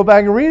had to go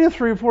back and read it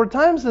 3 or 4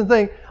 times and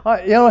think,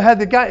 had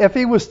the guy, if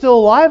he was still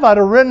alive, I'd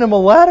have written him a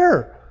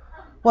letter.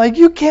 Like,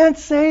 you can't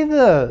say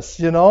this,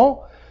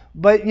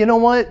 But you know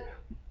what?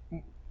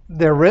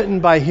 They're written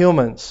by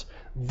humans.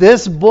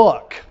 This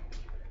book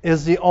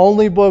is the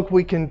only book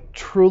we can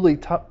truly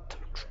trust.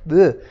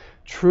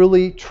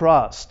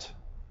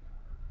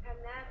 And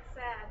that's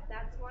sad.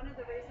 That's one of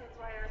the reasons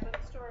why our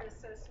bookstore is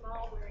so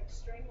small. We're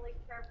extremely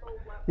careful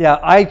what Yeah,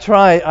 I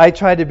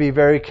try to be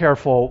very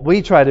careful.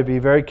 We try to be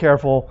very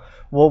careful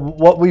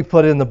what we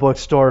put in the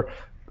bookstore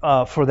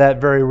for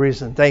that very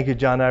reason. Thank you,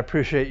 John. I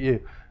appreciate you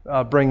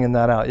bringing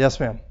that out.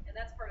 Yes, ma'am. And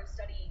that's part of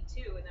studying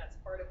too, and that's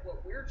part of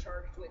what we're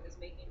charged with, is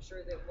making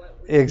sure that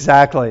what we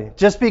Exactly.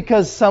 Just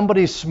because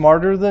somebody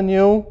smarter than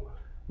you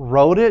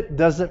wrote it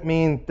doesn't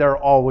mean they're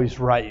always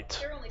right.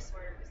 They're only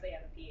smarter because they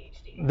have a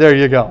PhD. There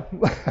you go.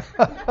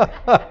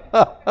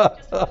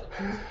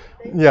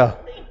 Yeah.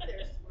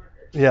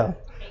 Yeah.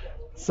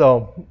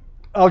 So,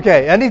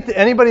 okay.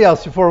 Anybody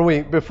else before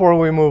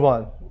we move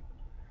on?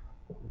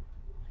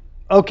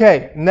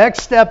 Okay.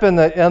 Next step in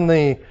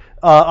the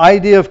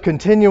idea of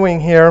continuing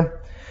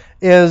here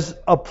is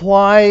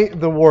apply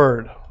the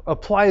word.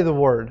 Apply the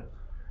word.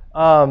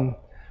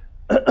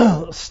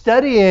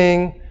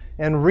 Studying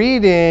and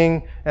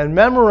reading and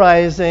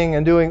memorizing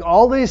and doing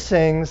all these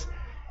things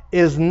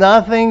is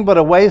nothing but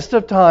a waste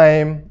of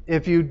time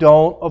if you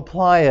don't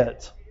apply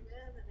it.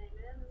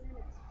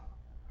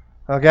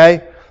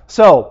 Okay?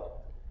 So,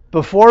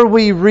 before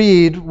we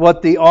read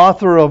what the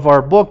author of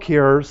our book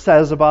here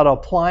says about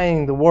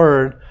applying the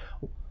word,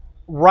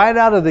 right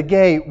out of the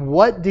gate,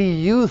 what do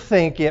you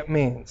think it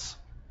means?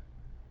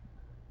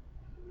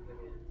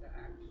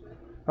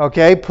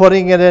 Okay,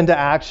 putting it into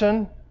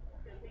action.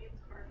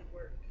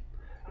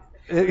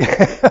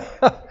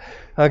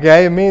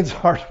 Okay, it means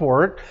hard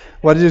work.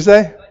 What did you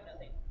say?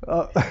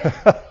 I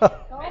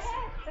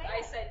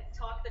said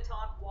talk the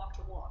talk, walk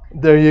the walk.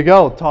 There you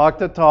go. Talk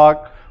the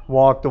talk,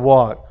 walk the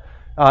walk.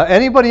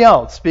 Anybody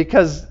else?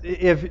 Because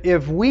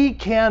if we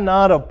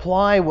cannot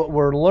apply what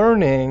we're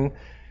learning,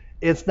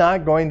 it's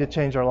not going to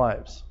change our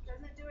lives.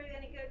 Doesn't do it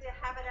any good to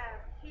have it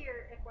out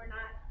here if we're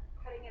not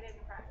putting it into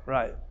practice.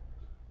 Right.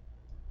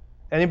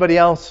 Anybody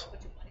else?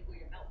 Put your money where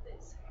your mouth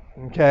is.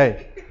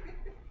 Okay.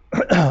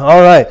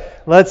 All right.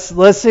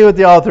 Let's see what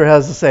the author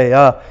has to say.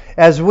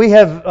 As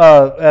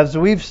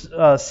we've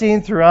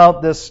seen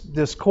throughout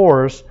this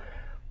course,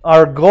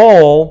 our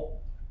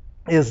goal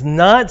is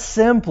not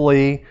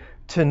simply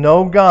to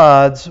know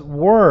God's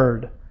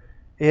word.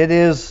 It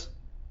is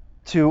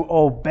to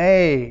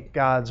obey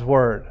God's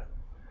word.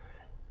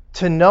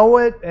 To know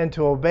it and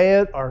to obey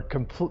it are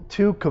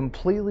two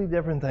completely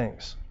different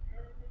things.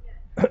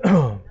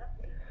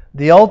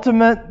 The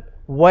ultimate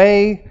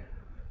way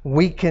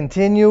we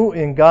continue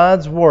in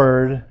God's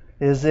word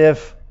is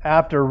if,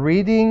 after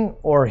reading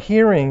or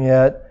hearing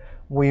it,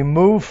 we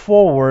move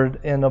forward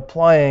in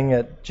applying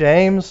it.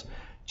 James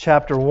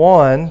chapter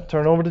 1,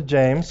 turn over to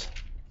James.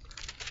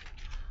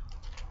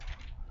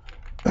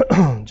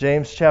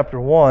 James chapter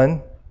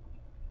 1,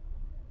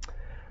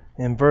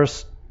 in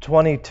verse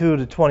 22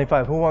 to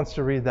 25. Who wants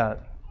to read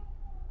that?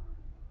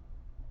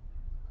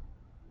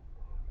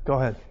 Go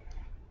ahead.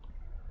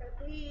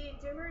 But be ye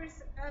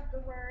doers of the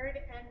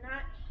word, and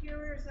not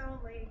hearers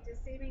only,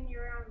 deceiving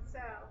your own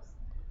selves.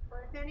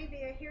 For if any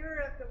be a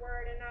hearer of the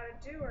word and not a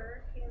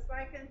doer, he is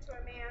like unto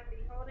a man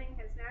beholding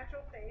his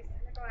natural face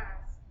in a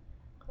glass.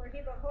 For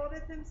he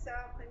beholdeth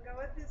himself, and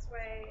goeth his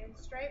way, and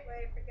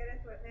straightway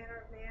forgetteth what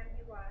manner of man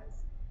he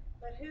was.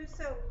 But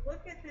whoso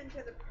looketh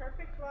into the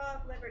perfect law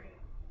of liberty,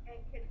 and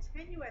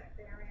continueth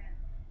therein,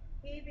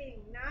 he being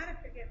not a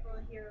forgetful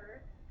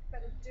hearer,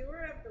 but a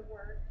doer of the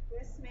work,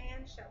 this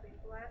man shall be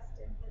blessed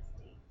in his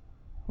deed.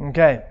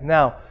 Okay,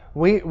 now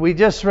we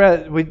just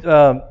read we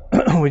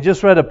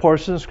just read a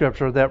portion of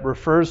scripture that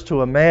refers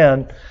to a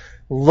man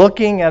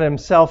looking at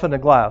himself in a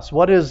glass.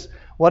 What is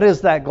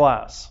that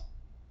glass?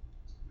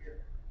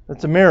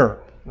 It's a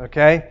mirror.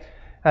 Okay,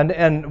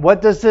 and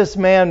what does this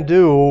man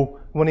do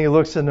when he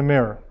looks in the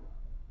mirror?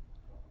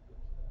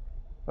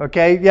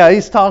 Okay, yeah,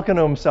 he's talking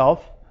to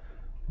himself,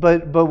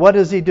 but what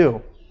does he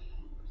do?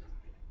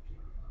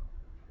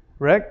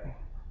 Rick?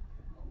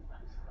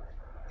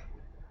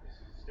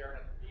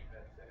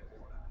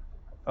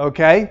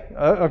 Okay.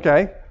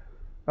 Okay.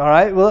 All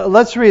right. Well,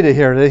 let's read it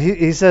here.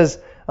 He says,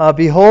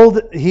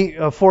 "Behold,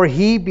 for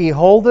he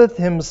beholdeth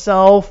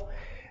himself,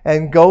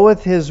 and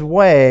goeth his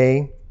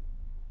way,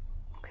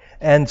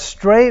 and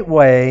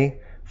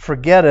straightway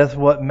forgetteth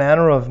what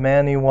manner of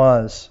man he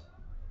was."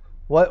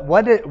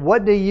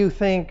 What do you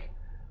think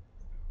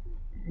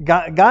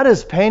God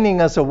is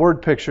painting us a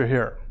word picture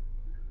here.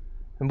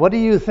 And what do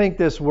you think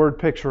this word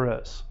picture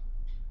is?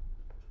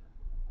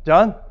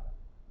 John?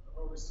 I've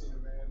always seen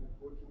a man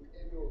looking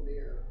into a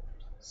mirror,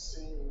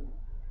 seeing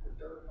the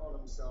dirt on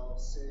himself,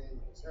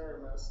 seeing his hair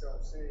messed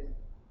up, seeing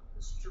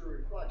his true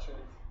reflection,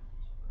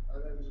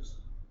 and then just,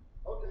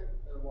 okay,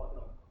 and walking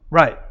on.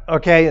 Right.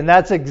 Okay, and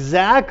that's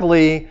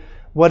exactly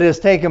what is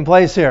taking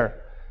place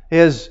here.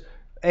 Is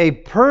a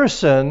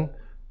person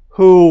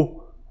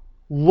who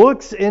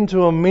looks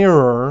into a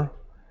mirror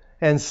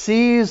and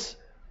sees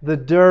the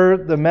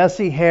dirt, the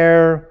messy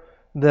hair,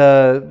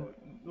 the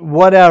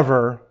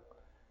whatever,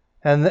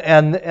 and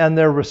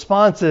their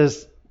response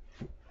is,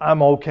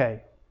 I'm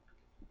okay.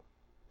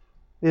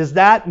 Is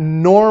that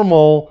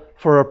normal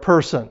for a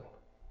person?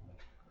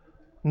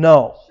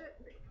 No.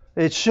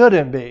 It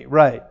shouldn't be,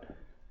 right.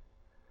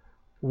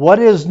 What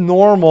is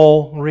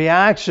normal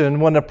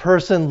reaction when a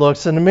person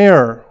looks in the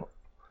mirror?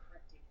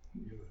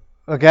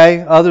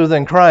 Okay, other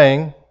than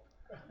crying.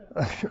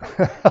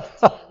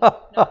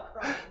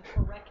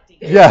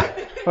 Yeah,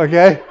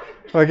 okay.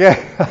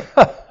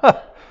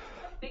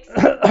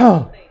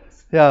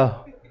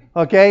 Yeah,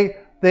 okay.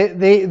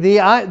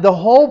 The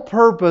whole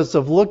purpose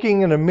of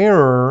looking in a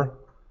mirror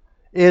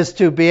is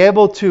to be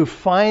able to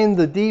find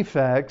the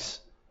defects,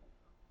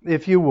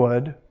 if you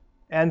would,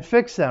 and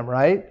fix them,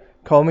 right?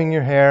 Combing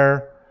your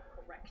hair,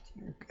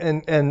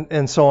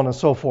 and so on and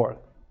so forth.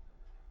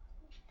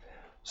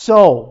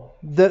 So,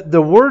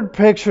 the word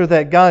picture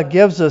that God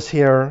gives us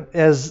here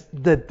is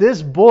that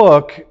this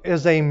book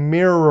is a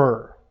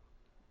mirror.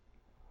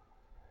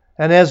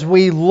 And as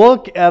we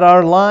look at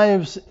our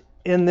lives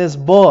in this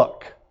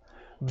book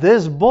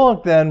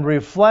then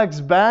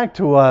reflects back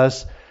to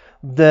us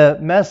the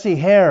messy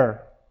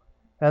hair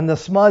and the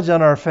smudge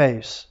on our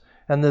face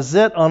and the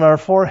zit on our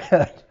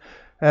forehead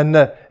and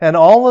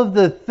all of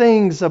the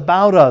things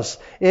about us.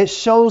 It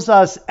shows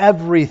us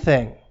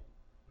everything.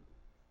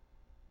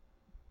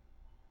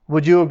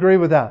 Would you agree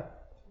with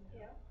that?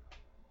 Yeah.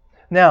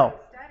 Now,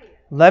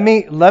 let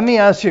me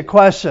ask you a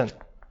question.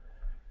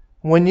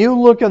 When you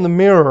look in the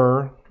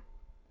mirror,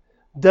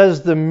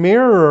 does the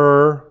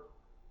mirror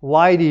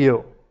lie to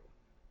you?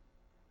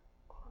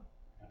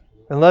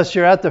 Unless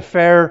you're at the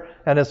fair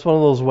and it's one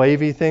of those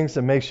wavy things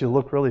that makes you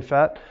look really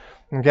fat,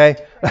 okay?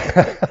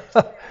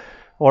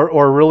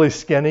 or really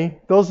skinny.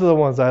 Those are the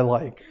ones I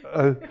like.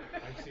 I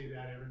see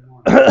that every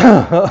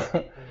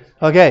morning.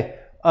 Okay.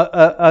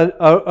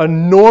 A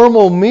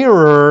normal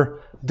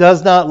mirror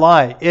does not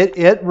lie.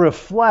 It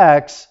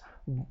reflects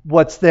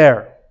what's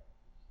there.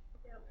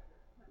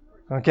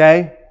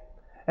 Okay?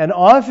 And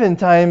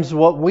oftentimes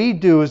what we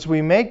do is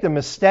we make the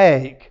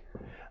mistake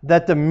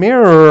that the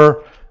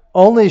mirror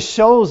only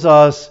shows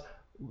us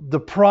the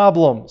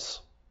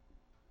problems.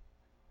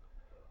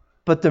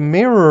 But the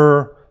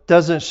mirror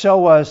doesn't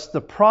show us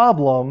the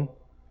problem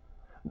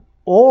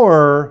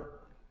or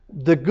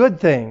the good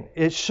thing.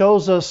 It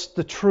shows us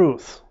the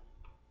truth.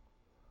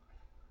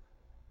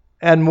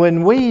 And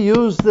when we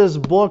use this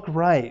book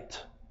right,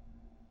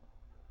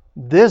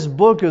 this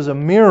book is a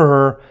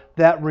mirror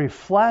that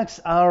reflects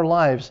our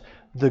lives,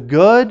 the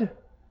good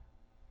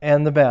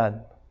and the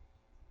bad.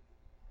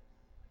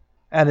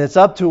 And it's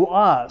up to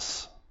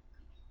us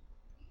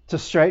to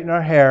straighten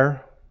our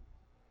hair,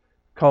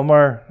 comb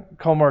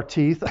our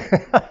teeth.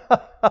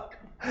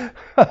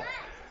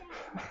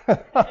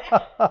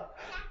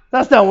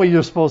 That's not what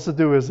you're supposed to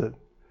do, is it?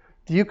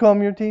 Do you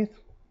comb your teeth?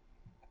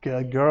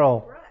 Good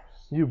girl.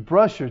 You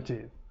brush your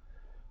teeth.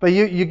 But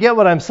you get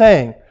what I'm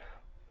saying.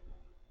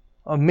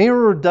 A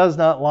mirror does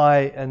not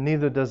lie, and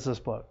neither does this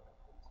book.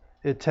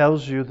 It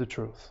tells you the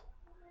truth.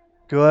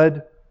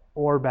 Good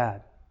or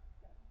bad.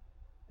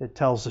 It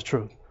tells the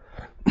truth.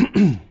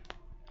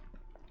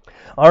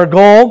 Our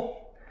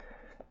goal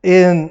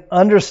in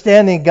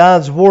understanding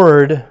God's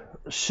Word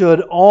should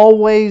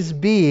always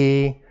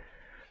be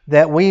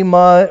that we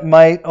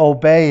might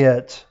obey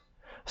it.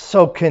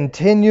 So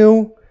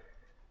continue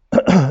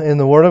in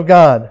the Word of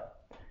God,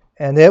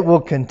 and it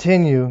will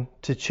continue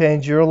to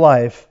change your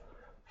life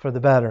for the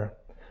better.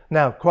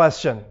 Now,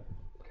 question.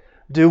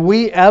 Do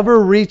we ever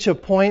reach a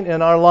point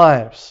in our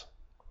lives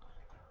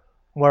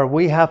where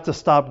we have to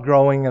stop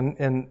growing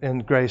in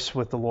grace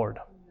with the Lord?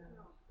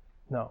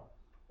 No.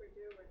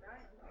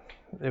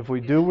 If we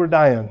do, we're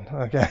dying.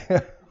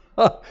 Okay.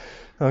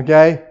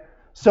 Okay.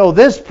 So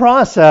this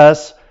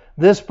process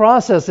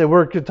that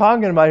we're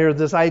talking about here,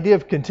 this idea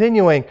of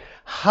continuing,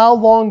 how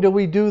long do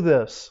we do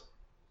this?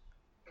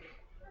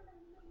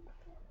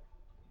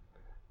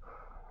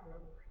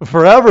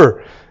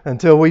 Forever,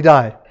 until we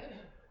die.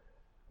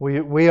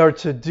 We are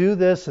to do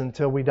this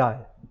until we die.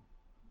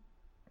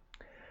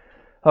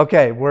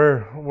 Okay,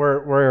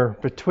 we're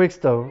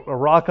betwixt a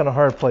rock and a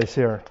hard place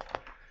here.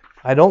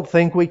 I don't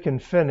think we can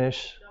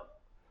finish.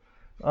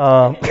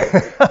 And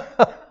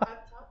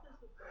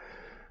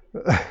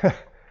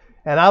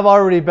I've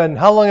already been,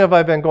 how long have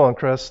I been going,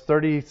 Chris?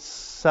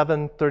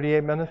 37,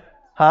 38 minutes?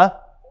 Huh?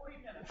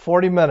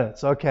 40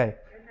 minutes, okay.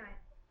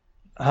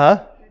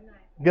 Huh?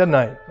 Good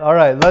night. All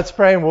right, let's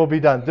pray and we'll be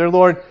done. Dear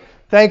Lord,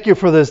 thank you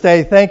for this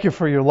day. Thank you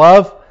for your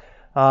love.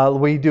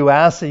 We do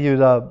ask that you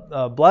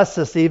to bless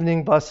this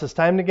evening, bless this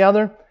time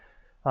together.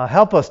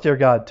 Help us, dear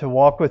God, to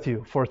walk with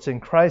you. For it's in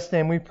Christ's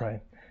name we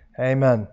pray. Amen.